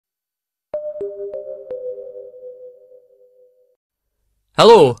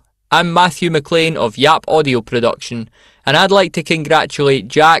Hello, I'm Matthew McLean of Yap Audio Production, and I'd like to congratulate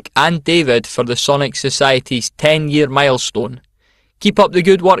Jack and David for the Sonic Society's 10-year milestone. Keep up the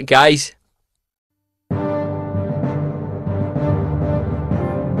good work, guys.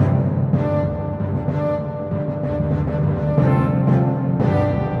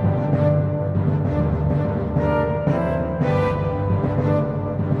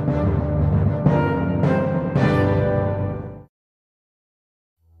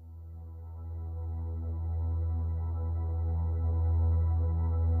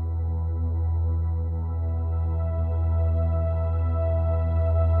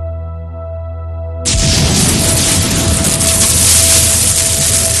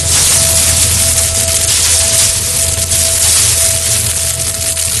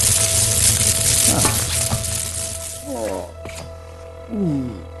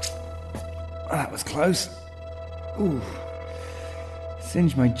 That was close. Ooh.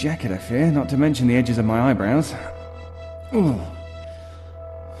 Singed my jacket, I fear, not to mention the edges of my eyebrows. Ooh.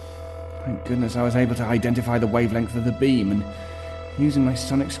 Thank goodness I was able to identify the wavelength of the beam and using my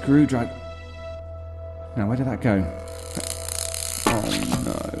sonic screwdriver... Now, where did that go? Oh,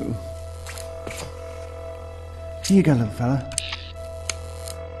 no. Here you go, little fella.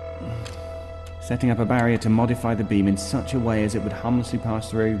 Setting up a barrier to modify the beam in such a way as it would harmlessly pass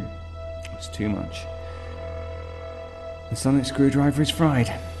through was too much. The sonic screwdriver is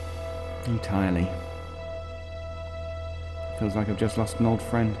fried. Entirely. Feels like I've just lost an old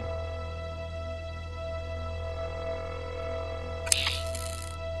friend.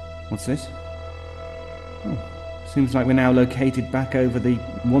 What's this? Oh, seems like we're now located back over the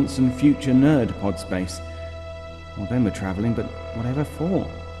once and future nerd pod space. Well, then we're travelling, but whatever for?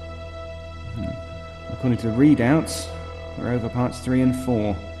 According to the readouts, we're over parts 3 and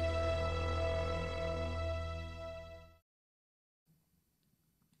 4.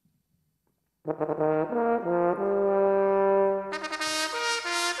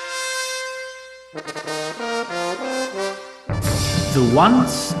 The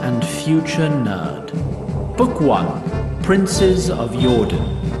Once and Future Nerd. Book 1, Princes of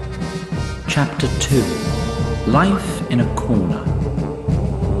Jordan. Chapter 2, Life in a Corner.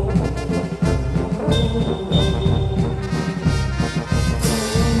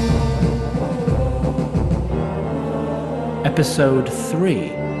 Episode 3.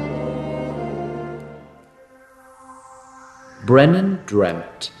 Brennan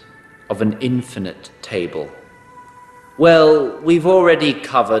dreamt of an infinite table. Well, we've already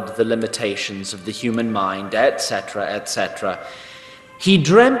covered the limitations of the human mind, etc., etc. He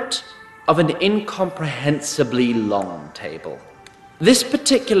dreamt of an incomprehensibly long table. This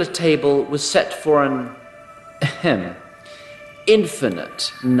particular table was set for an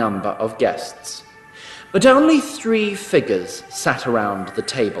infinite number of guests. But only 3 figures sat around the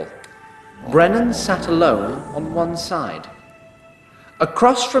table. Brennan sat alone on one side.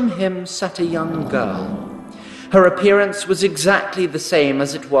 Across from him sat a young girl. Her appearance was exactly the same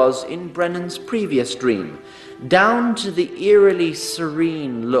as it was in Brennan's previous dream, down to the eerily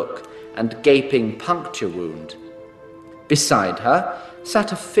serene look and gaping puncture wound. Beside her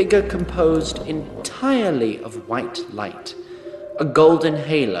sat a figure composed entirely of white light. A golden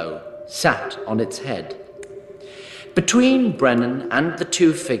halo sat on its head. Between Brennan and the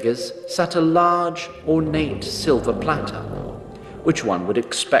 2 figures sat a large, ornate silver platter, which one would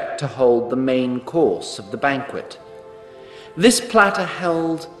expect to hold the main course of the banquet. This platter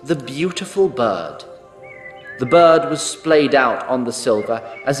held the beautiful bird. The bird was splayed out on the silver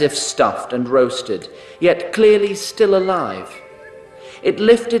as if stuffed and roasted, yet clearly still alive. It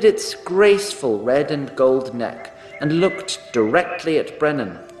lifted its graceful red and gold neck and looked directly at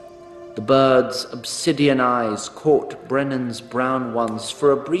Brennan. The bird's obsidian eyes caught Brennan's brown ones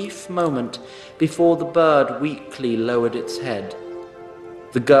for a brief moment before the bird weakly lowered its head.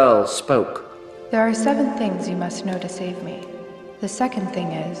 The girl spoke. There are 7 things you must know to save me. The second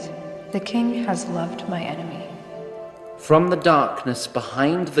thing is, the king has loved my enemy. From the darkness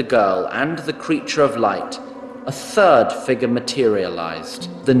behind the girl and the creature of light, a third figure materialized,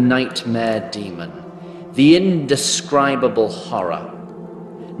 the nightmare demon, the indescribable horror.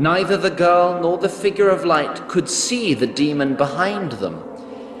 Neither the girl nor the figure of light could see the demon behind them.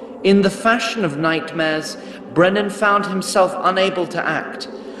 In the fashion of nightmares, Brennan found himself unable to act,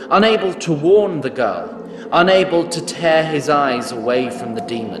 unable to warn the girl, unable to tear his eyes away from the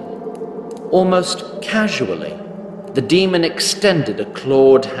demon. Almost casually, the demon extended a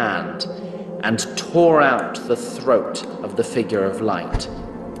clawed hand and tore out the throat of the figure of light.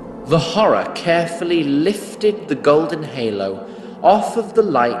 The horror carefully lifted the golden halo off of the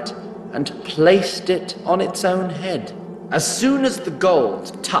light and placed it on its own head. As soon as the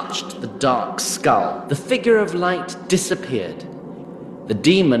gold touched the dark skull, the figure of light disappeared. The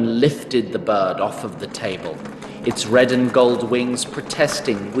demon lifted the bird off of the table, its red and gold wings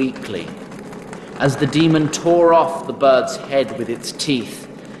protesting weakly. As the demon tore off the bird's head with its teeth,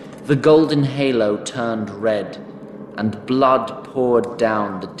 the golden halo turned red, and blood poured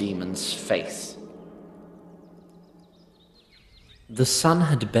down the demon's face. The sun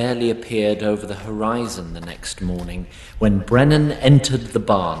had barely appeared over the horizon the next morning when Brennan entered the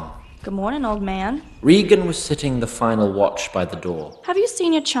barn. Good morning, old man. Regan was sitting the final watch by the door. Have you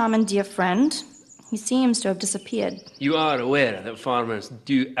seen your charming dear friend? He seems to have disappeared. You are aware that farmers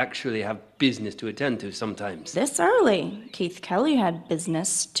do actually have business to attend to sometimes. This early. Keith Kelly had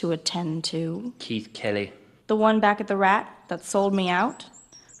business to attend to. Keith Kelly. The one back at the Rat that sold me out,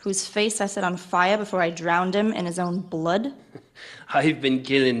 whose face I set on fire before I drowned him in his own blood. I've been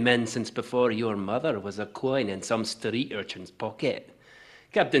killing men since before your mother was a coin in some street urchin's pocket.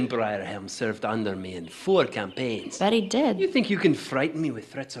 Captain Briarhelm served under me in 4 campaigns. Bet he did. You think you can frighten me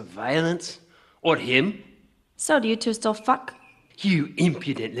with threats of violence? Or him? So do you two still fuck? You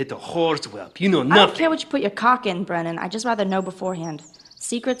impudent little horsewhelp. You know I nothing. don't care what you put your cock in, Brennan. I'd just rather know beforehand.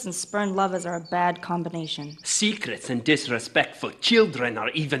 Secrets and spurned lovers are a bad combination. Secrets and disrespectful children are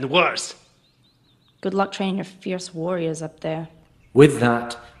even worse. Good luck training your fierce warriors up there. With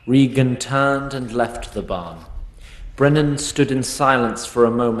that, Regan turned and left the barn. Brennan stood in silence for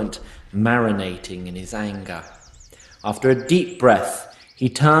a moment, marinating in his anger. After a deep breath, he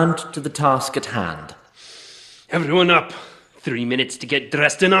turned to the task at hand. Everyone up. 3 minutes to get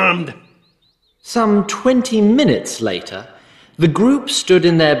dressed and armed. Some 20 minutes later, the group stood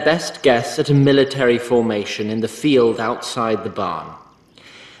in their best guess at a military formation in the field outside the barn.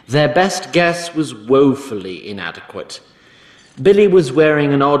 Their best guess was woefully inadequate. Billy was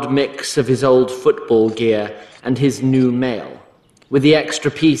wearing an odd mix of his old football gear and his new mail, with the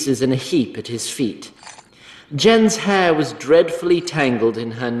extra pieces in a heap at his feet. Jen's hair was dreadfully tangled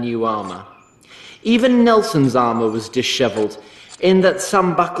in her new armor. Even Nelson's armor was disheveled, in that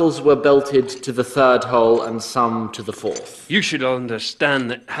some buckles were belted to the 3rd hole and some to the 4th. You should understand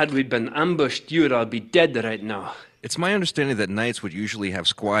that had we been ambushed, you'd all be dead right now. It's my understanding that knights would usually have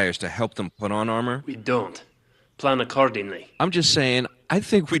squires to help them put on armor. We don't. Plan accordingly. I'm just saying, I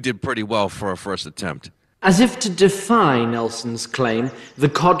think we did pretty well for our first attempt. As if to defy Nelson's claim, the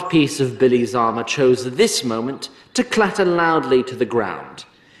codpiece of Billy's armor chose this moment to clatter loudly to the ground.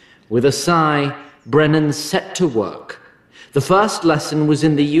 With a sigh, Brennan set to work. The first lesson was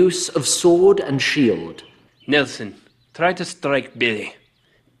in the use of sword and shield. Nelson, try to strike Billy.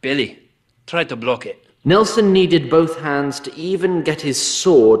 Billy, try to block it. Nelson needed both hands to even get his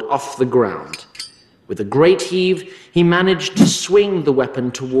sword off the ground. With a great heave, he managed to swing the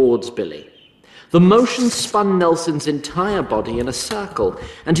weapon towards Billy. The motion spun Nelson's entire body in a circle,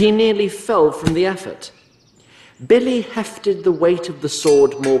 and he nearly fell from the effort. Billy hefted the weight of the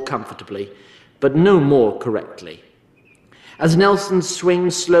sword more comfortably, but no more correctly. As Nelson's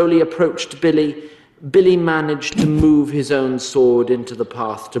swing slowly approached Billy, Billy managed to move his own sword into the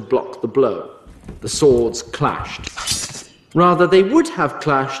path to block the blow. The swords clashed. Rather, they would have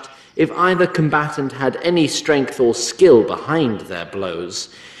clashed if either combatant had any strength or skill behind their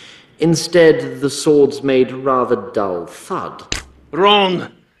blows. Instead, the swords made rather dull thud.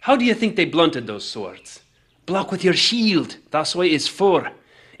 Wrong! How do you think they blunted those swords? Block with your shield. That's what it's for.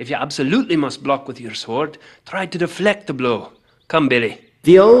 If you absolutely must block with your sword, try to deflect the blow. Come, Billy.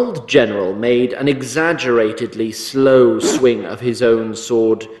 The old general made an exaggeratedly slow swing of his own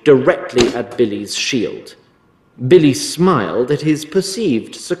sword directly at Billy's shield. Billy smiled at his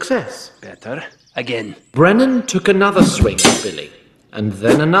perceived success. Better. Again. Brennan took another swing at Billy, and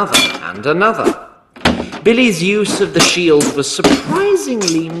then another and another. Billy's use of the shield was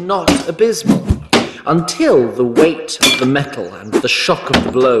surprisingly not abysmal, until the weight of the metal and the shock of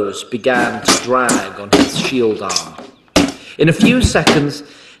the blows began to drag on his shield arm. In a few seconds,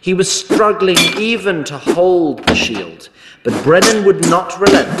 he was struggling even to hold the shield, but Brennan would not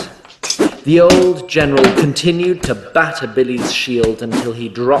relent. The old general continued to batter Billy's shield until he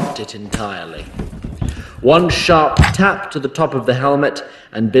dropped it entirely. One sharp tap to the top of the helmet,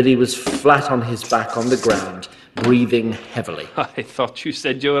 and Billy was flat on his back on the ground, breathing heavily. I thought you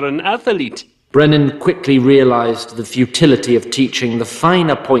said you were an athlete. Brennan quickly realized the futility of teaching the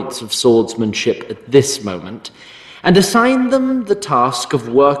finer points of swordsmanship at this moment, and assigned them the task of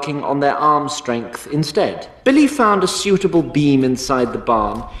working on their arm strength instead. Billy found a suitable beam inside the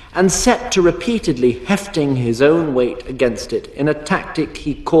barn and set to repeatedly hefting his own weight against it in a tactic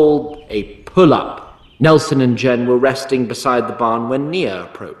he called a pull-up. Nelson and Jen were resting beside the barn when Nia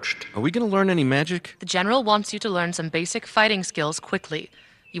approached. Are we going to learn any magic? The General wants you to learn some basic fighting skills quickly.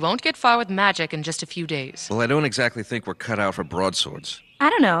 You won't get far with magic in just a few days. Well, I don't exactly think we're cut out for broadswords. I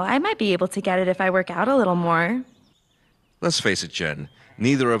don't know. I might be able to get it if I work out a little more. Let's face it, Jen.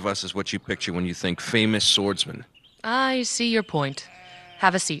 Neither of us is what you picture when you think famous swordsman. I see your point.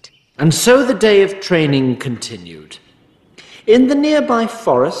 Have a seat. And so the day of training continued. In the nearby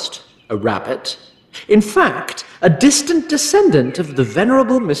forest, a rabbit, in fact, a distant descendant of the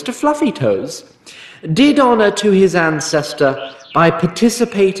venerable Mr. Fluffytoes, did honor to his ancestor by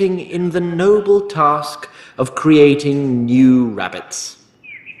participating in the noble task of creating new rabbits.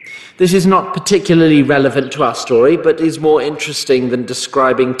 This is not particularly relevant to our story, but is more interesting than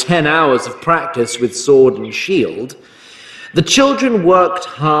describing 10 hours of practice with sword and shield. The children worked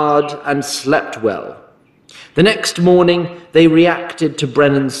hard and slept well. The next morning, they reacted to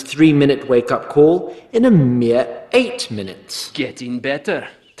Brennan's 3-minute wake-up call in a mere 8 minutes. Getting better.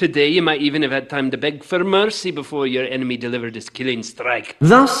 Today you might even have had time to beg for mercy before your enemy delivered his killing strike.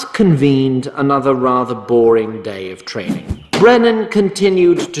 Thus convened another rather boring day of training. Brennan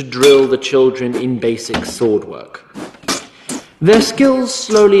continued to drill the children in basic sword work. Their skills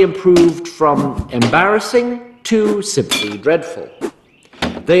slowly improved from embarrassing to simply dreadful.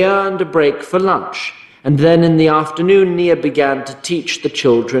 They earned a break for lunch, and then in the afternoon Nia began to teach the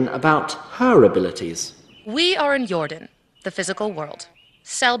children about her abilities. We are in Jordan, the physical world.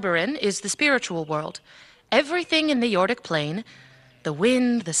 Selberin is the spiritual world. Everything in the Yordic plane, the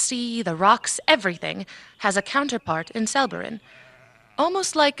wind, the sea, the rocks, everything, has a counterpart in Selberin.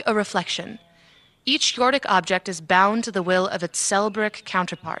 Almost like a reflection. Each Yordic object is bound to the will of its Selberic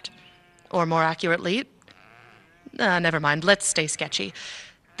counterpart. Or more accurately, never mind, let's stay sketchy.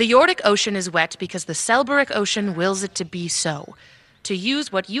 The Yordic Ocean is wet because the Selberic Ocean wills it to be so. To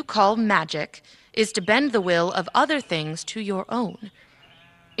use what you call magic is to bend the will of other things to your own.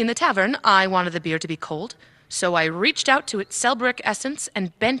 In the tavern, I wanted the beer to be cold, so I reached out to its Selberic essence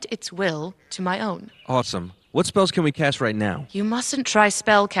and bent its will to my own. Awesome. What spells can we cast right now? You mustn't try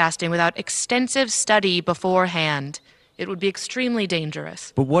spell casting without extensive study beforehand. It would be extremely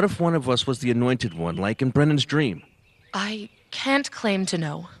dangerous. But what if one of us was the anointed one, like in Brennan's dream? I can't claim to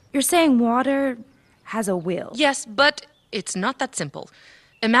know. You're saying water has a will? Yes, but it's not that simple.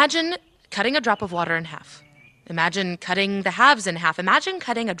 Imagine cutting a drop of water in half. Imagine cutting the halves in half. Imagine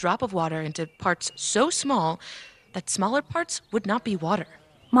cutting a drop of water into parts so small that smaller parts would not be water.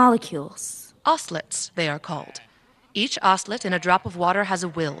 Molecules. Osselets, they are called. Each osselet in a drop of water has a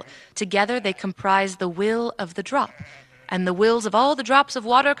will. Together they comprise the will of the drop. And the wills of all the drops of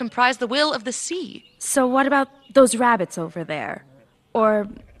water comprise the will of the sea. So what about those rabbits over there? Or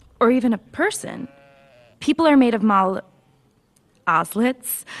even a person? People are made of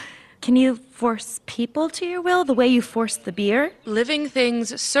osselets. Can you force people to your will the way you force the beer? Living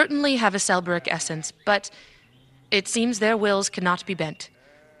things certainly have a Selberic essence, but it seems their wills cannot be bent.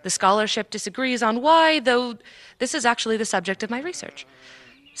 The scholarship disagrees on why, though this is actually the subject of my research.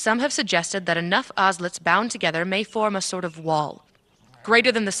 Some have suggested that enough oslets bound together may form a sort of wall,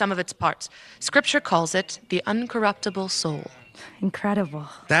 greater than the sum of its parts. Scripture calls it the uncorruptible soul. Incredible.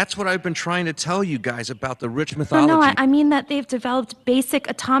 That's what I've been trying to tell you guys about the rich mythology. No, I mean that they've developed basic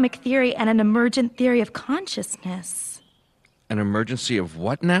atomic theory and an emergent theory of consciousness. An emergency of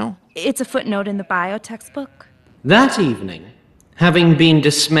what now? It's a footnote in the bio textbook. That evening, having been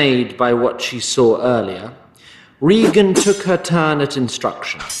dismayed by what she saw earlier, Regan took her turn at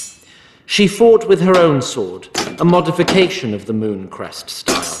instruction. She fought with her own sword, a modification of the moon crest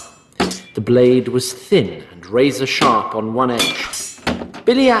style. The blade was thin and razor-sharp on one edge.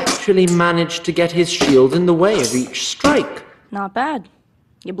 Billy actually managed to get his shield in the way of each strike. Not bad.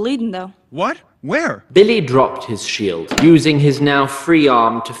 You're bleeding, though. What? Where? Billy dropped his shield, using his now free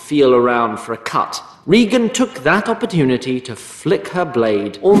arm to feel around for a cut. Regan took that opportunity to flick her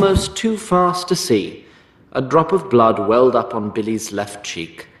blade almost too fast to see. A drop of blood welled up on Billy's left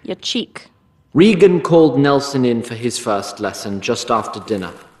cheek. Your cheek. Regan called Nelson in for his first lesson just after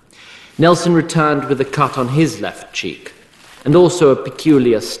dinner. Nelson returned with a cut on his left cheek, and also a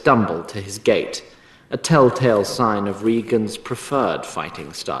peculiar stumble to his gait, a telltale sign of Regan's preferred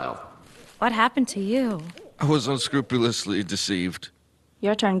fighting style. What happened to you? I was unscrupulously deceived.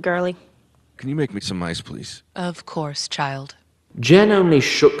 Your turn, girlie. Can you make me some ice, please? Of course, child. Jen only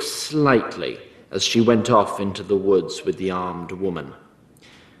shook slightly as she went off into the woods with the armed woman.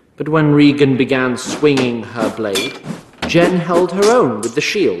 But when Regan began swinging her blade, Jen held her own with the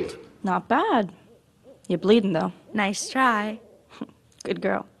shield. Not bad. You're bleeding, though. Nice try. Good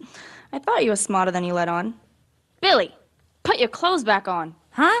girl. I thought you were smarter than you let on. Billy, put your clothes back on.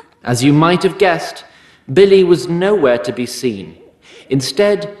 Huh? As you might have guessed, Billy was nowhere to be seen.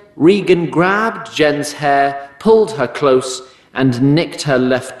 Instead, Regan grabbed Jen's hair, pulled her close, and nicked her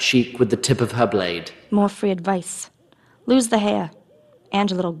left cheek with the tip of her blade. More free advice. Lose the hair. And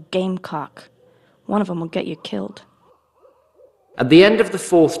your little gamecock. One of them will get you killed. At the end of the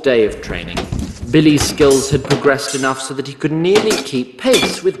 4th day of training, Billy's skills had progressed enough so that he could nearly keep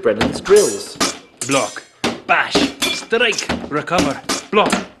pace with Brennan's drills. Block, bash, strike, recover.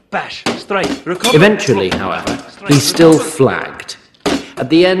 Block, bash, strike, recover. Eventually, however, he still flagged. At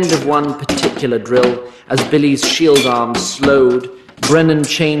the end of one particular drill, as Billy's shield arm slowed, Brennan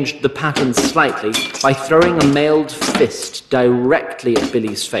changed the pattern slightly by throwing a mailed fist directly at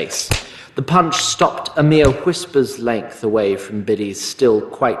Billy's face. The punch stopped a mere whisper's length away from Billy's still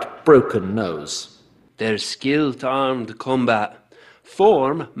quite broken nose. There's skill to armed combat.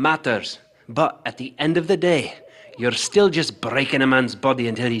 Form matters, but at the end of the day, you're still just breaking a man's body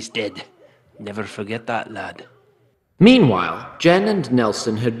until he's dead. Never forget that, lad. Meanwhile, Jen and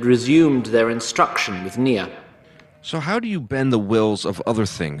Nelson had resumed their instruction with Nia. So how do you bend the wills of other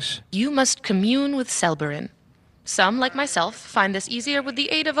things? You must commune with Selberin. Some, like myself, find this easier with the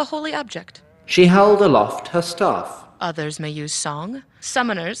aid of a holy object. She held aloft her staff. Others may use song.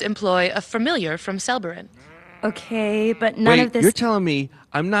 Summoners employ a familiar from Selberin. Okay, but none Wait, of this... you're telling me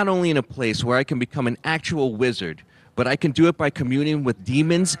I'm not only in a place where I can become an actual wizard, but I can do it by communing with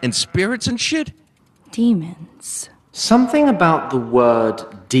demons and spirits and shit? Demons. Something about the word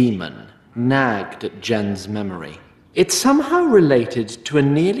demon nagged at Jen's memory. It somehow related to a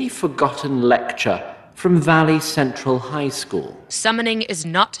nearly forgotten lecture from Valley Central High School. Summoning is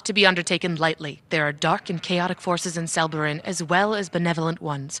not to be undertaken lightly. There are dark and chaotic forces in Selberin, as well as benevolent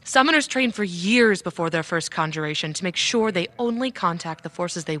ones. Summoners train for years before their first conjuration to make sure they only contact the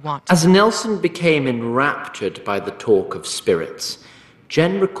forces they want. As Nelson became enraptured by the talk of spirits,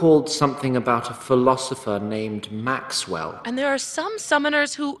 Jen recalled something about a philosopher named Maxwell. And there are some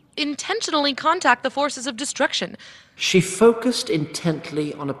summoners who intentionally contact the forces of destruction. She focused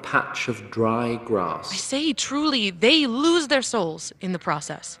intently on a patch of dry I grass. say truly, they lose their souls in the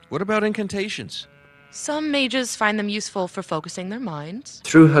process. What about incantations? Some mages find them useful for focusing their minds.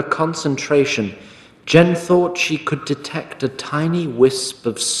 Through her concentration, Jen thought she could detect a tiny wisp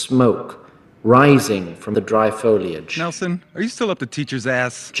of smoke rising from the dry foliage. Nelson, are you still up the teacher's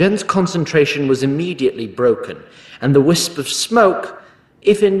ass? Jen's concentration was immediately broken, and the wisp of smoke,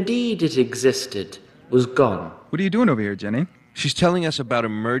 if indeed it existed, was gone. What are you doing over here, Jenny? She's telling us about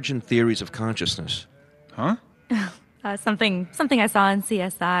emergent theories of consciousness. Huh? Something I saw in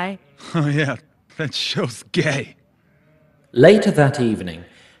CSI. Oh yeah, that show's gay. Later that evening,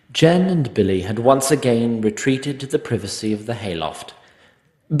 Jen and Billy had once again retreated to the privacy of the hayloft.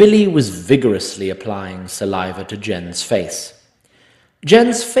 Billy was vigorously applying saliva to Jen's face.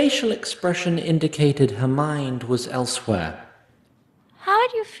 Jen's facial expression indicated her mind was elsewhere. How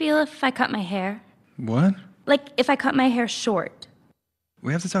would you feel if I cut my hair? What? Like, if I cut my hair short?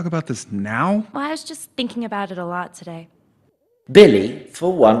 We have to talk about this now? Well, I was just thinking about it a lot today. Billy,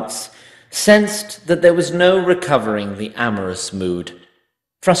 for once, sensed that there was no recovering the amorous mood.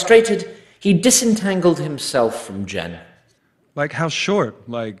 Frustrated, he disentangled himself from Jen. Like how short?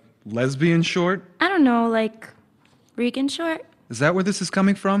 Like lesbian short? I don't know, like Regan short? Is that where this is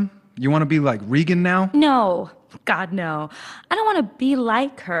coming from? You want to be like Regan now? No. God, no. I don't want to be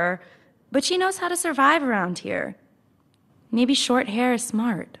like her, but she knows how to survive around here. Maybe short hair is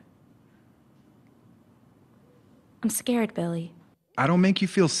smart. I'm scared, Billy. I don't make you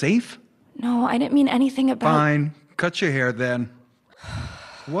feel safe? No, I didn't mean anything about... Fine. Cut your hair then.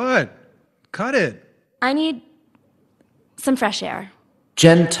 What? Cut it. I need some fresh air.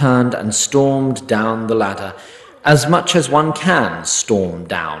 Jen turned and stormed down the ladder, as much as one can storm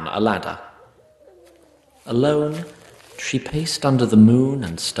down a ladder. Alone, she paced under the moon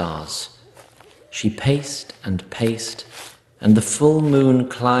and stars. She paced, and the full moon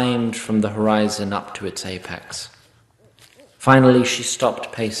climbed from the horizon up to its apex. Finally, she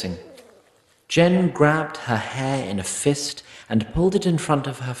stopped pacing. Jen grabbed her hair in a fist and pulled it in front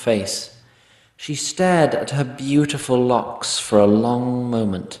of her face. She stared at her beautiful locks for a long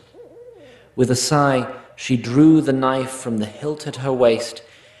moment. With a sigh, she drew the knife from the hilt at her waist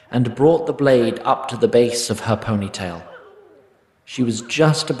and brought the blade up to the base of her ponytail. She was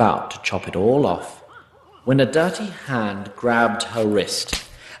just about to chop it all off when a dirty hand grabbed her wrist.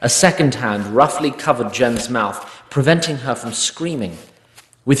 A second hand roughly covered Jen's mouth, preventing her from screaming.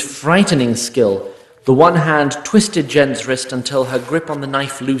 With frightening skill, the one hand twisted Jen's wrist until her grip on the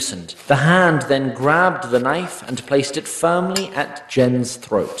knife loosened. The hand then grabbed the knife and placed it firmly at Jen's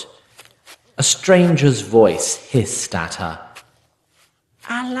throat. A stranger's voice hissed at her.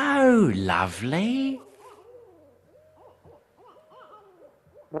 "Hello, lovely.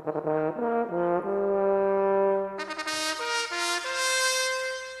 For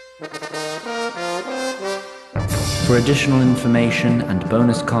additional information and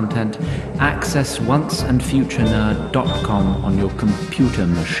bonus content, access onceandfuturenerd.com on your computer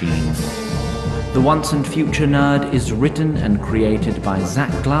machine. The Once and Future Nerd is written and created by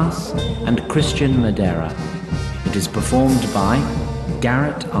Zach Glass and Christian Madera. It is performed by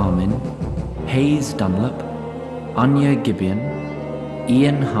Garrett Armin, Hayes Dunlop, Anya Gibeon,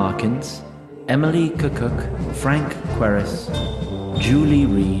 Ian Harkins, Emily Kukuk, Frank Queris, Julie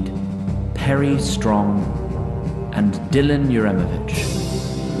Reed, Perry Strong, and Dylan Uremovich.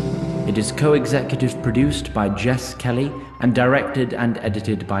 It is co-executive produced by Jess Kelly and directed and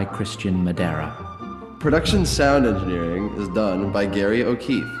edited by Christian Madera. Production sound engineering is done by Gary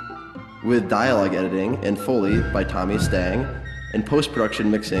O'Keefe, with dialogue editing and Foley by Tommy Stang, and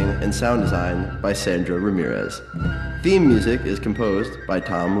post-production mixing and sound design by Sandra Ramirez. Theme music is composed by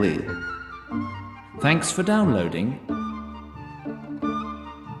Tom Lee. Thanks for downloading.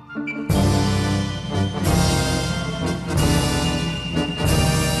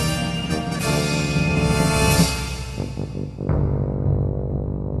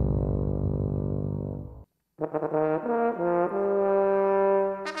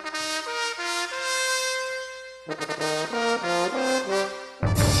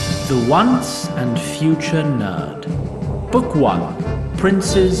 The Once and Future Nerd. Book 1,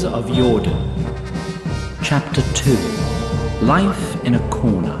 Princes of Jordan. Chapter 2, Life in a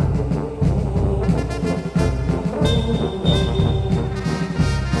Corner.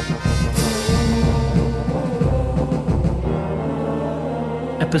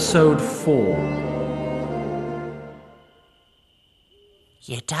 Episode 4.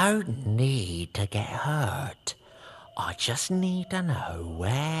 You don't need to get hurt. I just need to know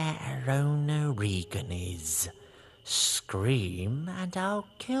where Arona Regan is. Scream and I'll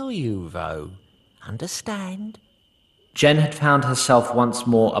kill you, though. Understand? Jen had found herself once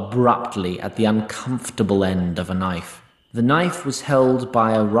more abruptly at the uncomfortable end of a knife. The knife was held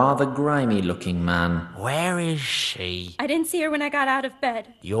by a rather grimy-looking man. Where is she? I didn't see her when I got out of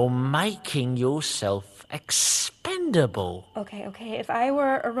bed. You're making yourself expendable. Okay, if I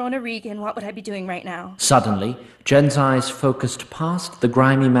were Arona Regan, what would I be doing right now? Suddenly, Jen's eyes focused past the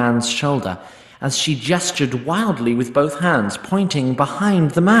grimy man's shoulder as she gestured wildly with both hands, pointing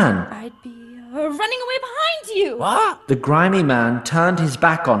behind the man. I'd be running away behind you! What? The grimy man turned his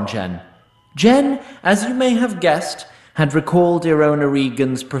back on Jen. Jen, as you may have guessed, had recalled Arona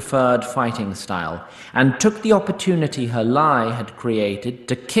Regan's preferred fighting style, and took the opportunity her lie had created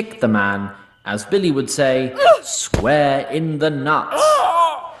to kick the man, as Billy would say, square in the nuts.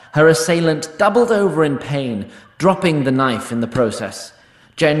 Her assailant doubled over in pain, dropping the knife in the process.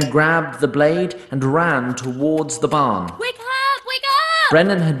 Jen grabbed the blade and ran towards the barn. Wake up! Wake up!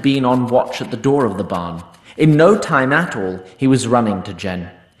 Brennan had been on watch at the door of the barn. In no time at all, he was running to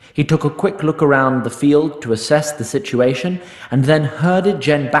Jen. He took a quick look around the field to assess the situation, and then herded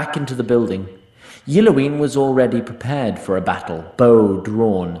Jen back into the building. Yelloween was already prepared for a battle, bow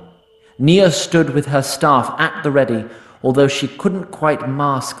drawn. Nia stood with her staff at the ready, although she couldn't quite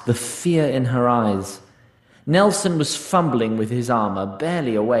mask the fear in her eyes. Nelson was fumbling with his armor,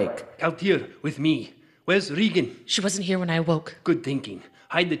 barely awake. Out here, with me. Where's Regan? She wasn't here when I awoke. Good thinking.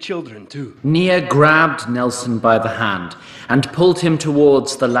 Hide the children, too. Nia grabbed Nelson by the hand and pulled him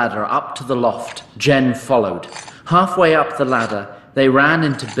towards the ladder up to the loft. Jen followed. Halfway up the ladder, they ran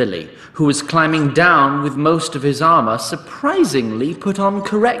into Billy, who was climbing down with most of his armor surprisingly put on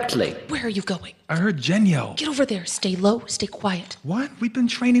correctly. Where are you going? I heard Jen yell. Get over there. Stay low. Stay quiet. What? We've been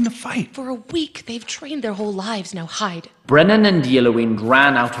training to fight. For a week, they've trained their whole lives. Now hide. Brennan and Yelloween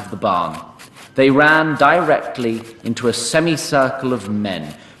ran out of the barn. They ran directly into a semicircle of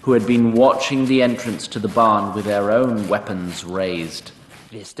men who had been watching the entrance to the barn with their own weapons raised.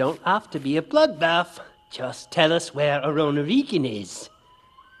 This don't have to be a bloodbath. Just tell us where Arona Regan is.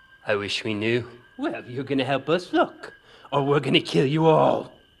 I wish we knew. Well, you're gonna help us look, or we're gonna kill you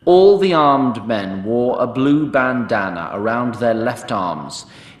all. All the armed men wore a blue bandana around their left arms,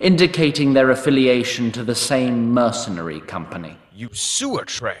 indicating their affiliation to the same mercenary company. You sewer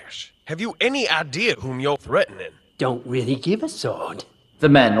trash. Have you any idea whom you're threatening? Don't really give a sword. The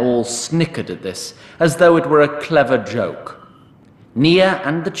men all snickered at this, as though it were a clever joke. Nia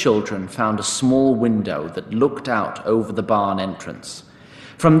and the children found a small window that looked out over the barn entrance.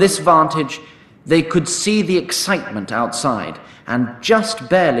 From this vantage, they could see the excitement outside and just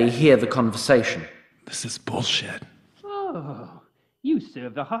barely hear the conversation. This is bullshit. Oh, you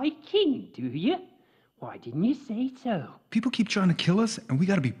serve the High King, do you? Why didn't you say so? People keep trying to kill us, and we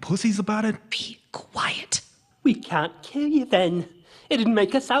gotta be pussies about it? Be quiet. We can't kill you then. It'd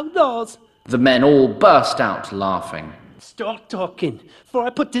make us outlaws. The men all burst out laughing. Stop talking, before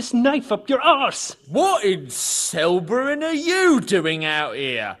I put this knife up your arse. What in Selburn are you doing out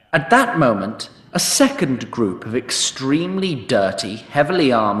here? At that moment, a second group of extremely dirty,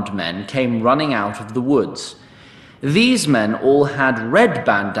 heavily armed men came running out of the woods. These men all had red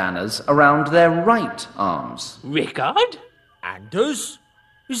bandanas around their right arms. Rickard? Anders?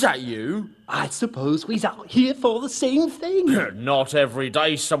 Is that you? I suppose we's out here for the same thing. Not every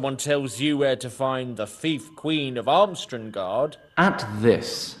day someone tells you where to find the thief queen of Armstrongard. At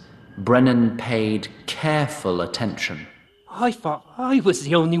this, Brennan paid careful attention. I thought I was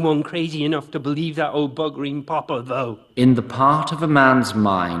the only one crazy enough to believe that old buggering papa, though. In the part of a man's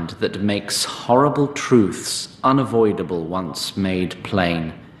mind that makes horrible truths unavoidable once made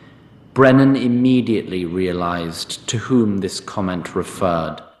plain, Brennan immediately realized to whom this comment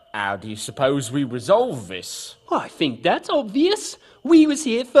referred. How do you suppose we resolve this? I think that's obvious. We was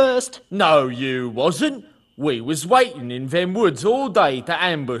here first. No, you wasn't. We was waiting in them woods all day to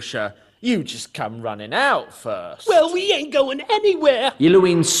ambush her. You just come running out first. Well, we ain't going anywhere.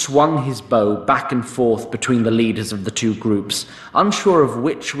 Yelloween swung his bow back and forth between the leaders of the two groups, unsure of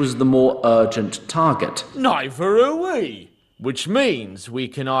which was the more urgent target. Neither are we. Which means we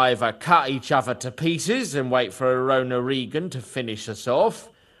can either cut each other to pieces and wait for Arona Regan to finish us off,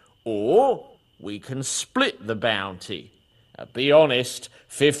 or we can split the bounty. Now, be honest,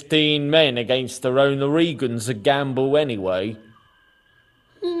 15 men against Arona Regan's a gamble anyway.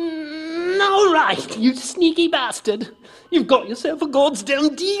 All right, you sneaky bastard. You've got yourself a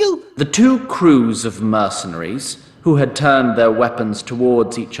goddamn deal. The two crews of mercenaries, who had turned their weapons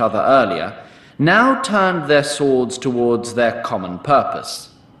towards each other earlier, now turned their swords towards their common purpose,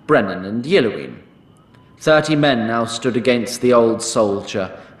 Brennan and Yelloween. 30 men now stood against the old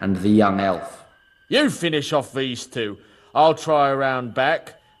soldier and the young elf. You finish off these two. I'll try around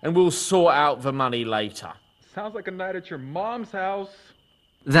back, and we'll sort out the money later. Sounds like a night at your mom's house.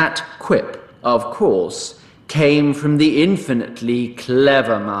 That quip, of course, came from the infinitely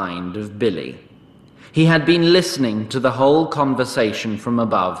clever mind of Billy. He had been listening to the whole conversation from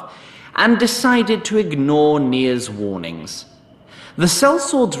above, and decided to ignore Nia's warnings. The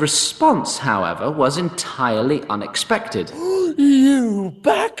sellsword's response, however, was entirely unexpected. You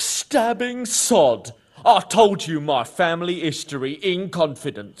backstabbing sod! I told you my family history in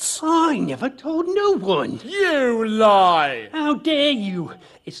confidence. I never told no one. You lie! How dare you?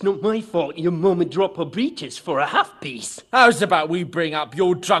 It's not my fault your mum would drop her breeches for a half-piece. How's about we bring up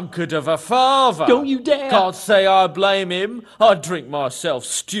your drunkard of a father? Don't you dare! Can't say I blame him. I'd drink myself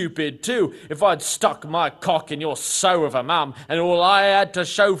stupid too if I'd stuck my cock in your sow of a mum and all I had to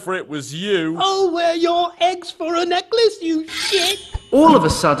show for it was you. I'll wear your eggs for a necklace, you shit! All of a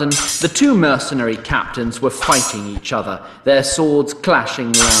sudden, the two mercenary captains were fighting each other, their swords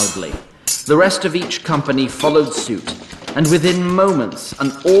clashing loudly. The rest of each company followed suit, and within moments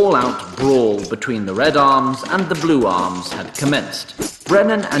an all-out brawl between the Red Arms and the Blue Arms had commenced.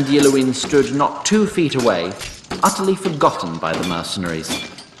 Brennan and Yelloween stood not 2 feet away, utterly forgotten by the mercenaries.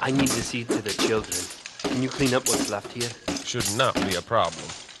 I need to see to the children. Can you clean up what's left here? Should not be a problem.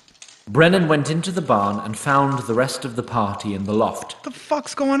 Brennan went into the barn and found the rest of the party in the loft. What the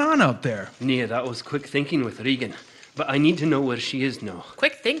fuck's going on out there? Nia, that was quick thinking with Regan. But I need to know where she is now.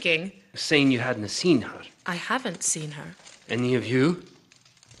 Quick thinking? Saying you hadn't seen her. I haven't seen her. Any of you?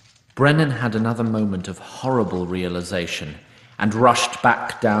 Brennan had another moment of horrible realization and rushed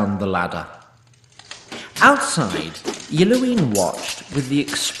back down the ladder. Outside, Yelloween watched with the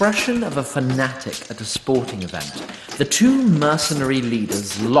expression of a fanatic at a sporting event. The two mercenary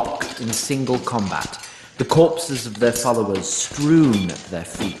leaders locked in single combat, the corpses of their followers strewn at their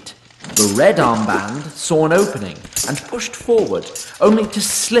feet. The Red Armband saw an opening and pushed forward, only to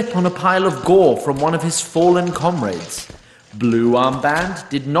slip on a pile of gore from one of his fallen comrades. Blue Armband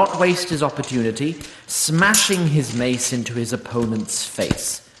did not waste his opportunity, smashing his mace into his opponent's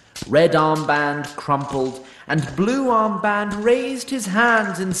face. Red Armband crumpled, and Blue Armband raised his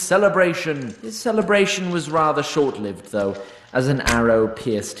hands in celebration. His celebration was rather short-lived, though, as an arrow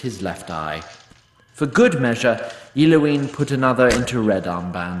pierced his left eye. For good measure, Yelloween put another into Red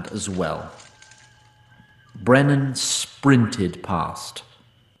Armband as well. Brennan sprinted past.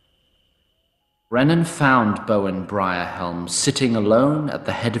 Brennan found Bowen Briarhelm sitting alone at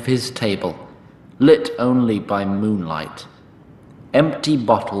the head of his table, lit only by moonlight. Empty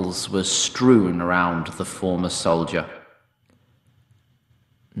bottles were strewn around the former soldier.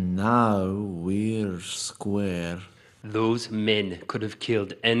 Now we're square. Those men could have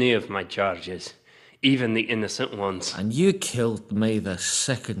killed any of my charges, even the innocent ones. And you killed me the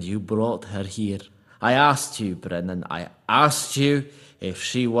second you brought her here. I asked you, Brennan, I asked you if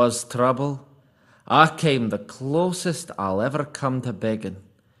she was trouble. I came the closest I'll ever come to begging.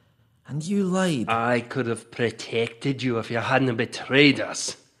 And you lied. I could have protected you if you hadn't betrayed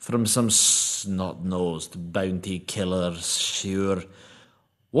us. From some snot-nosed bounty killers, sure.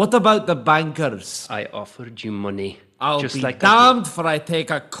 What about the bankers? I offered you money. I'll just be like damned for I take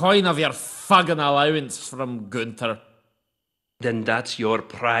a coin of your fucking allowance from Gunther. Then that's your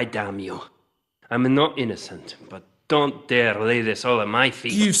pride, damn you. I'm not innocent, but don't dare lay this all at my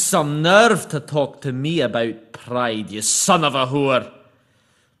feet. You've some nerve to talk to me about pride, you son of a whore.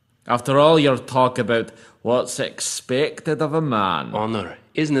 After all your talk about what's expected of a man. Honour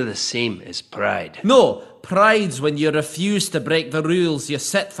isn't it the same as pride? No, pride's when you refuse to break the rules you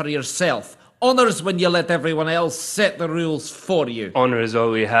set for yourself. Honour's when you let everyone else set the rules for you. Honour is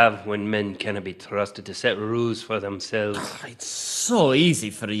all we have when men cannot be trusted to set rules for themselves. It's so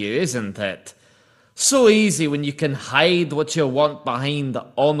easy for you, isn't it? So easy when you can hide what you want behind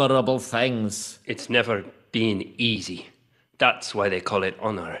honourable things. It's never been easy. That's why they call it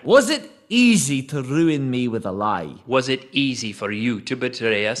honour. Was it easy to ruin me with a lie? Was it easy for you to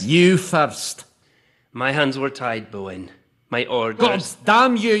betray us? You first. My hands were tied, Bowen. My orders... God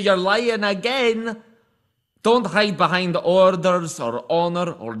damn you, you're lying again. Don't hide behind orders or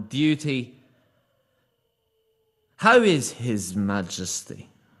honour or duty. How is His Majesty?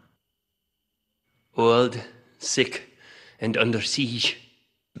 Old, sick, and under siege.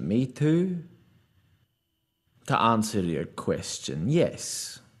 Me too. To answer your question,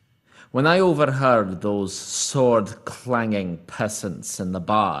 yes. When I overheard those sword-clanging peasants in the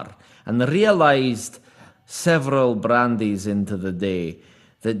bar and realised several brandies into the day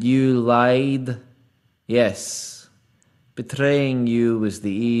that you lied, yes, betraying you was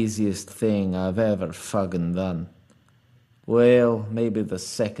the easiest thing I've ever fucking done. Well, maybe the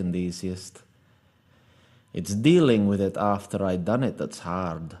second easiest. It's dealing with it after I done it that's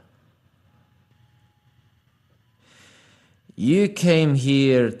hard. You came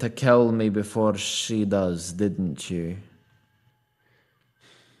here to kill me before she does, didn't you?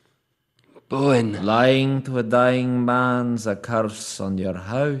 Bowen. Lying to a dying man's a curse on your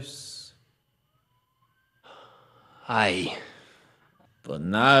house. Aye. But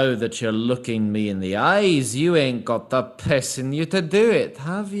now that you're looking me in the eyes, you ain't got the piss in you to do it,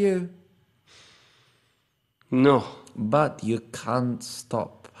 have you? No. But you can't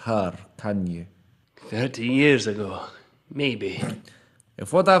stop her, can you? 30 years ago. Maybe.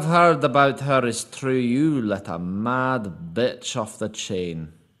 If what I've heard about her is true, you let a mad bitch off the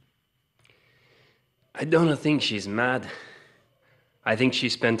chain. I don't think she's mad. I think she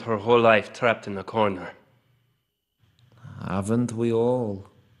spent her whole life trapped in a corner. Haven't we all?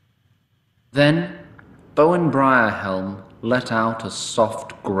 Then, Bowen Briarhelm let out a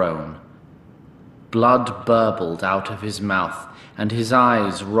soft groan. Blood burbled out of his mouth, and his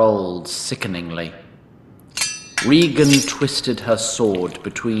eyes rolled sickeningly. Regan twisted her sword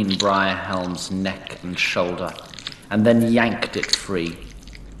between Briarhelm's neck and shoulder, and then yanked it free.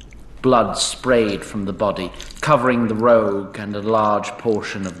 Blood sprayed from the body, covering the rogue and a large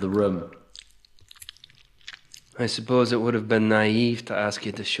portion of the room. I suppose it would have been naive to ask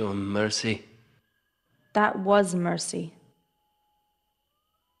you to show him mercy. That was mercy.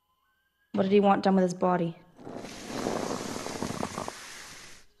 What did he want done with his body?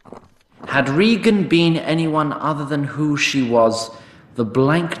 Had Regan been anyone other than who she was, the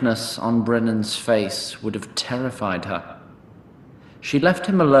blankness on Brennan's face would have terrified her. She left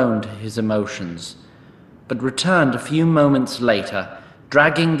him alone to his emotions, but returned a few moments later,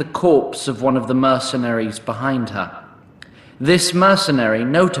 dragging the corpse of one of the mercenaries behind her. This mercenary,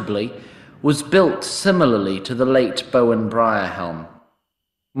 notably, was built similarly to the late Bowen Briarhelm.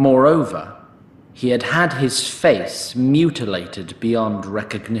 Moreover, he had had his face mutilated beyond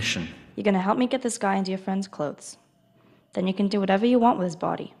recognition. You're gonna help me get this guy into your friend's clothes. Then you can do whatever you want with his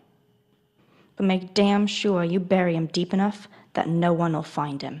body. But make damn sure you bury him deep enough that no one will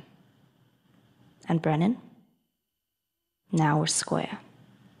find him. And Brennan? Now we're square.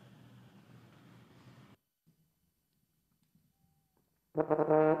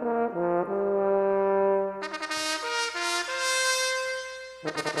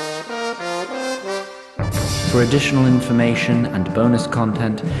 For additional information and bonus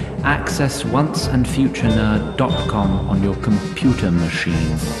content, access onceandfuturenerd.com on your computer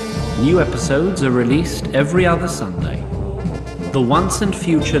machine. New episodes are released every other Sunday. The Once and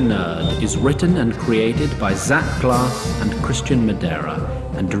Future Nerd is written and created by Zach Glass and Christian Madera,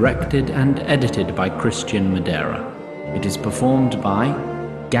 and directed and edited by Christian Madera. It is performed by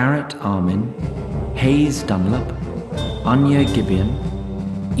Garrett Armin, Hayes Dunlop, Anya Gibeon,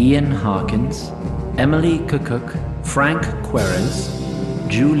 Ian Harkins, Emily Kukuk, Frank Querez,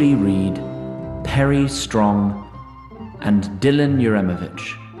 Julie Reed, Perry Strong, and Dylan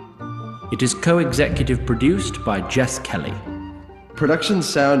Uremovich. It is co-executive produced by Jess Kelly. Production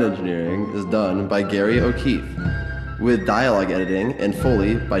sound engineering is done by Gary O'Keefe, with dialogue editing and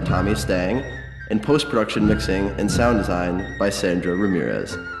Foley by Tommy Stang, and post-production mixing and sound design by Sandra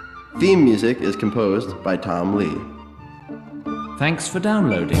Ramirez. Theme music is composed by Tom Lee. Thanks for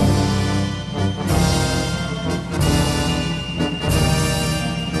downloading.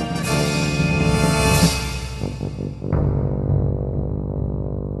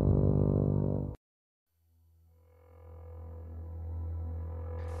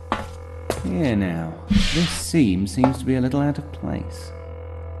 Here now, this seam seems to be a little out of place.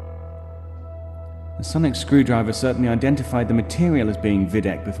 The sonic screwdriver certainly identified the material as being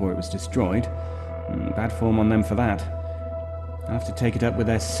Videk before it was destroyed. Bad form on them for that. I'll have to take it up with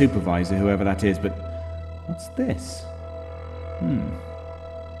their supervisor, whoever that is, but what's this?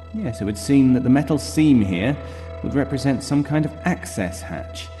 Yes, it would seem that the metal seam here would represent some kind of access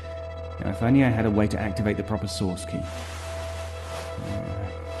hatch. Now, if only I had a way to activate the proper source key.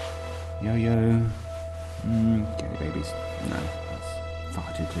 Yo-yo. Gary babies. No, that's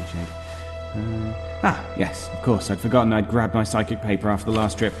far too cliched. Yes, of course. I'd forgotten I'd grabbed my psychic paper after the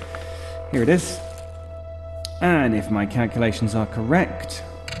last trip. Here it is. And if my calculations are correct...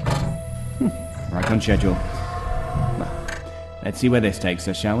 right on schedule. Well, let's see where this takes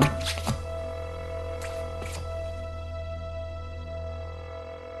us, shall we?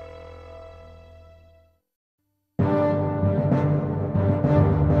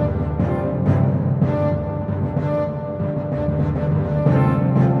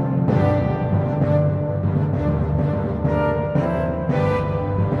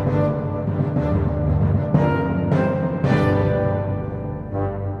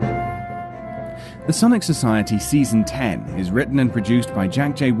 The Sonic Society Season 10 is written and produced by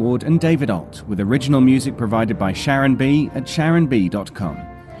Jack J. Ward and David Alt, with original music provided by Sharon B. at sharonb.com.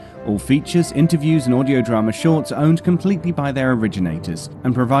 All features, interviews and audio drama shorts are owned completely by their originators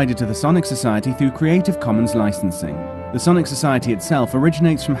and provided to the Sonic Society through Creative Commons licensing. The Sonic Society itself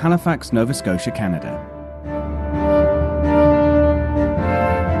originates from Halifax, Nova Scotia, Canada.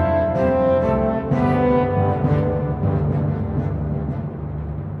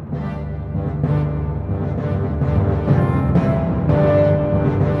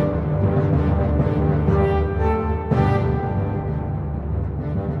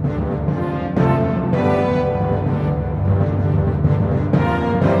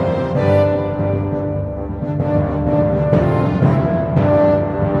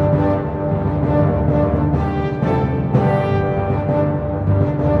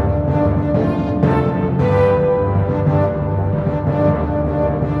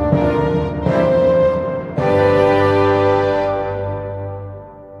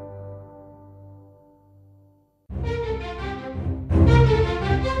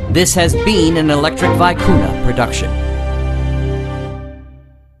 This has been an Electric Vicuna production.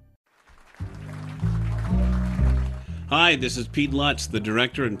 Hi, this is Pete Lutz, the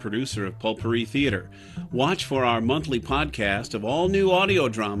director and producer of Pulpery Theater. Watch for our monthly podcast of all new audio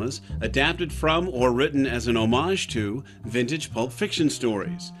dramas adapted from or written as an homage to vintage pulp fiction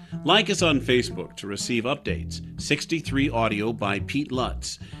stories. Like us on Facebook to receive updates, 63 Audio by Pete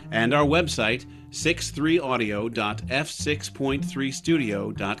Lutz, and our website,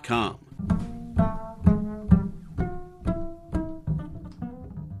 63audio.f6.3studio.com.